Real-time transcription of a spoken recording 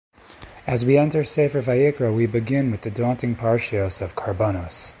As we enter Sefer Vayikra, we begin with the daunting Parshios of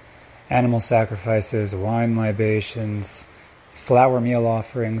Korbanos. Animal sacrifices, wine libations, flour meal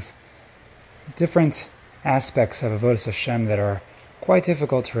offerings, different aspects of Avodas Hashem that are quite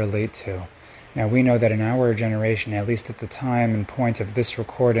difficult to relate to. Now we know that in our generation, at least at the time and point of this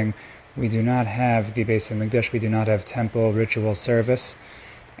recording, we do not have the Beis HaMikdash, we do not have temple ritual service,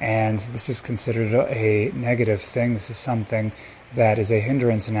 and this is considered a negative thing. This is something that is a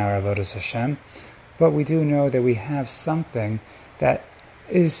hindrance in our Avodas Hashem. But we do know that we have something that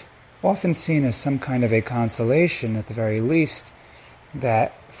is often seen as some kind of a consolation, at the very least,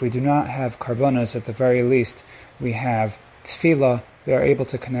 that if we do not have Korbanos, at the very least, we have Tefilah. We are able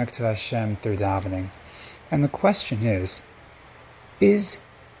to connect to Hashem through davening. And the question is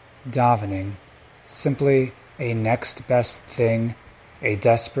davening simply a next best thing, a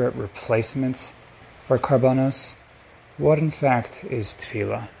desperate replacement for Korbanos? What in fact is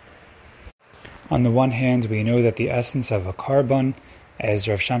Tefilah? On the one hand, we know that the essence of a Korban, as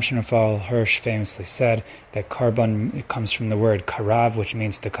Rav Shamshon Raphael Hirsch famously said, that Korban, it comes from the word karav, which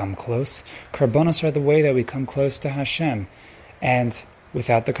means to come close. Korbanos are the way that we come close to Hashem. And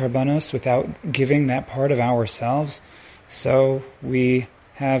without the Korbanos, without giving that part of ourselves, so we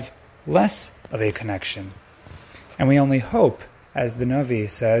have less of a connection. And we only hope, as the Navi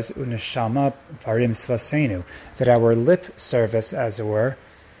says, Uneshama varim svasenu, that our lip service, as it were,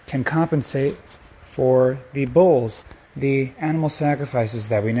 can compensate for the bulls, the animal sacrifices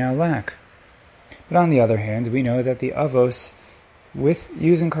that we now lack. But on the other hand, we know that the Avos, with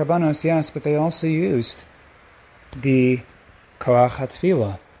using Korbanos, yes, but they also used the Koach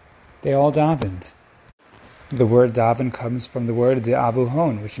HaTefilah. They all davened. The word daven comes from the word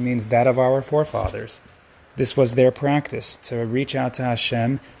de'avuhon, which means that of our forefathers. This was their practice, to reach out to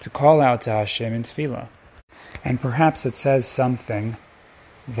Hashem, to call out to Hashem in Tefilah. And perhaps it says something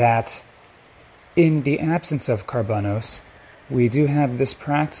that in the absence of Korbanos, we do have this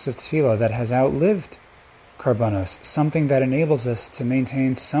practice of Tefilah that has outlived Korbanos, something that enables us to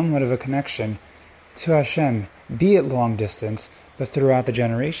maintain somewhat of a connection to Hashem, be it long distance, but throughout the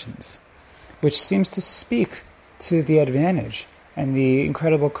generations, which seems to speak to the advantage and the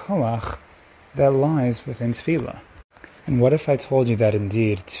incredible koach that lies within Tefilah. And what if I told you that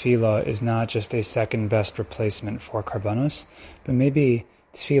indeed Tefilah is not just a second best replacement for Korbanos, but maybe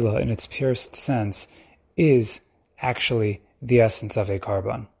Tefilah in its purest sense is actually the essence of a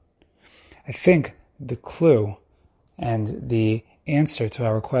Korban? I think the clue and the answer to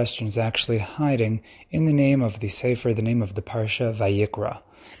our question is actually hiding in the name of the Sefer, the name of the Parsha Vayikra.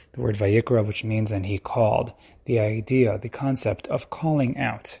 The word Vayikra, which means and he called, the idea, the concept of calling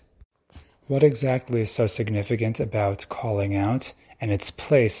out. What exactly is so significant about calling out and its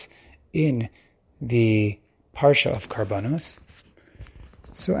place in the Parsha of Korbanos?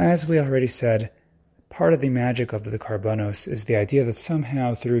 So as we already said, part of the magic of the Korbanos is the idea that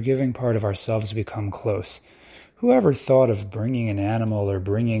somehow through giving part of ourselves we come close. Whoever thought of bringing an animal or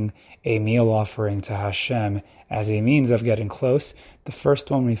bringing a meal offering to Hashem as a means of getting close? The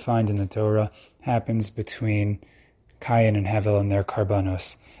first one we find in the Torah happens between Cain and Hevel and their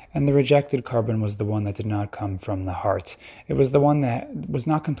Korbanos. And the rejected Korban was the one that did not come from the heart. It was the one that was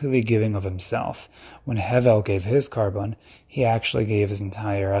not completely giving of himself. When Hevel gave his Korban, he actually gave his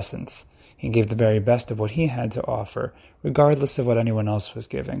entire essence. He gave the very best of what he had to offer, regardless of what anyone else was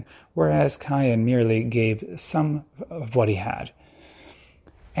giving, whereas Cain merely gave some of what he had.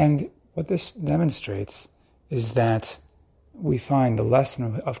 And what this demonstrates is that we find the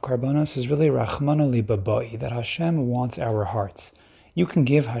lesson of Korbanos is really Rachmana Libaboi, that Hashem wants our hearts. You can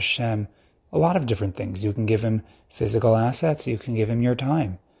give Hashem a lot of different things. You can give him physical assets, you can give him your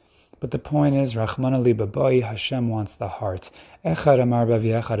time. But the point is, Rachmana Libaboi, Hashem wants the heart. Echad amar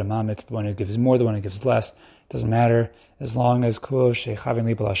bavi echad amamit, the one who gives more, the one who gives less. Doesn't matter, as long as kul sheichavin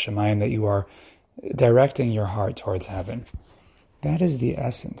libal hashemayim, that you are directing your heart towards heaven. That is the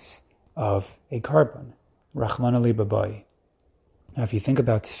essence of a Korban, Rachmana Libaboi. Now if you think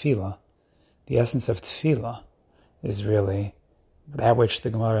about Tefilah, the essence of Tefilah is really that which the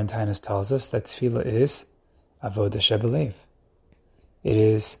Gemara in Tainus tells us, that Tefilah is avodah shebelev. It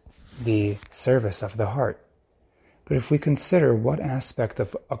is the service of the heart. But if we consider what aspect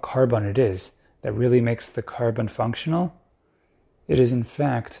of a Korban it is that really makes the Korban functional, it is in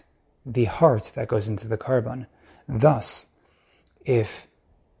fact the heart that goes into the Korban. Thus, if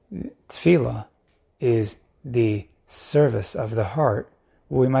Tefilah is the service of the heart,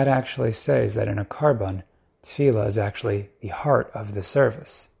 what we might actually say is that in a Korban, Tefilah is actually the heart of the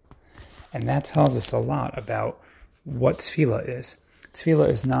service. And that tells us a lot about what Tefilah is. Tefilah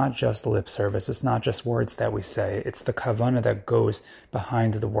is not just lip service. It's not just words that we say. It's the kavanah that goes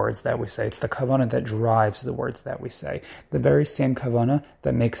behind the words that we say. It's the kavanah that drives the words that we say. The very same kavanah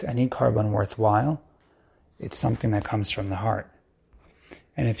that makes any korban worthwhile, it's something that comes from the heart.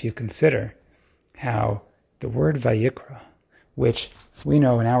 And if you consider how the word Vayikra, which we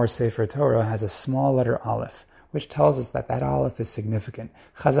know in our Sefer Torah has a small letter Aleph, which tells us that that Aleph is significant.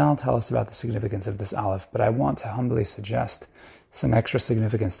 Chazal tell us about the significance of this Aleph, but I want to humbly suggest some extra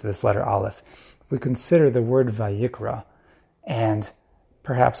significance to this letter Aleph. If we consider the word Vayikra and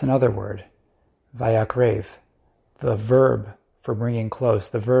perhaps another word, Vayakrev, the verb for bringing close,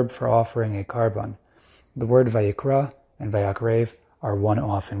 the verb for offering a korban, the word Vayikra and Vayakrev are one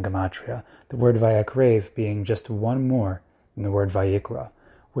off in Gematria, the word Vayakrev being just one more than the word Vayikra,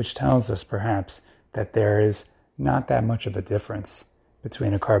 which tells us perhaps that there is not that much of a difference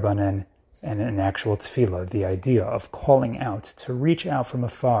between a korban and an actual tefilah, the idea of calling out, to reach out from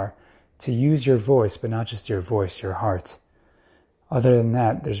afar, to use your voice, but not just your voice, your heart. Other than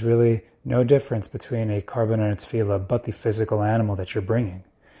that, there's really no difference between a korban and a tefilah but the physical animal that you're bringing.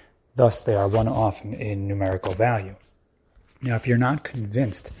 Thus, they are one off in numerical value. Now, if you're not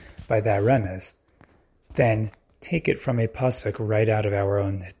convinced by that remez, then take it from a pasuk right out of our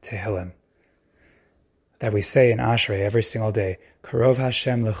own Tehillim that we say in Ashrei every single day, Karov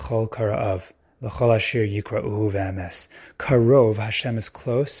Hashem l'chol kara'av, l'chol ashir yikra'uhu ve'emes. Karov, Hashem is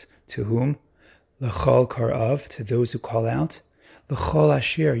close, to whom? L'chol kara'av, to those who call out. L'chol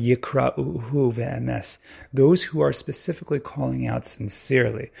ashir yikra'uhu ve'emes. Those who are specifically calling out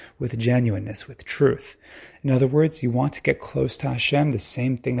sincerely, with genuineness, with truth. In other words, you want to get close to Hashem, the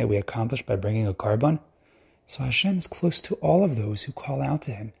same thing that we accomplish by bringing a korban. So Hashem is close to all of those who call out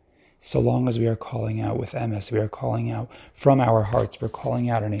to Him. So long as we are calling out with emes, we are calling out from our hearts, we're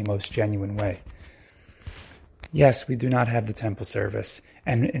calling out in a most genuine way. Yes, we do not have the temple service,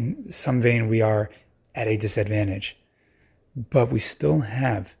 and in some vein we are at a disadvantage. But we still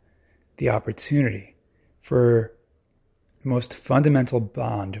have the opportunity for the most fundamental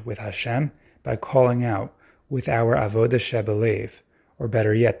bond with Hashem by calling out with our avoda shebelev, or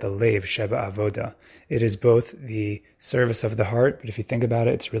better yet, the leiv sheba avoda. It is both the service of the heart, but if you think about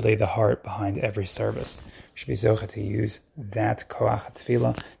it, it's really the heart behind every service. We should be zocha to use that koach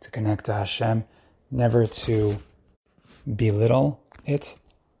tefilah to connect to Hashem, never to belittle it,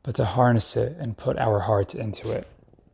 but to harness it and put our heart into it.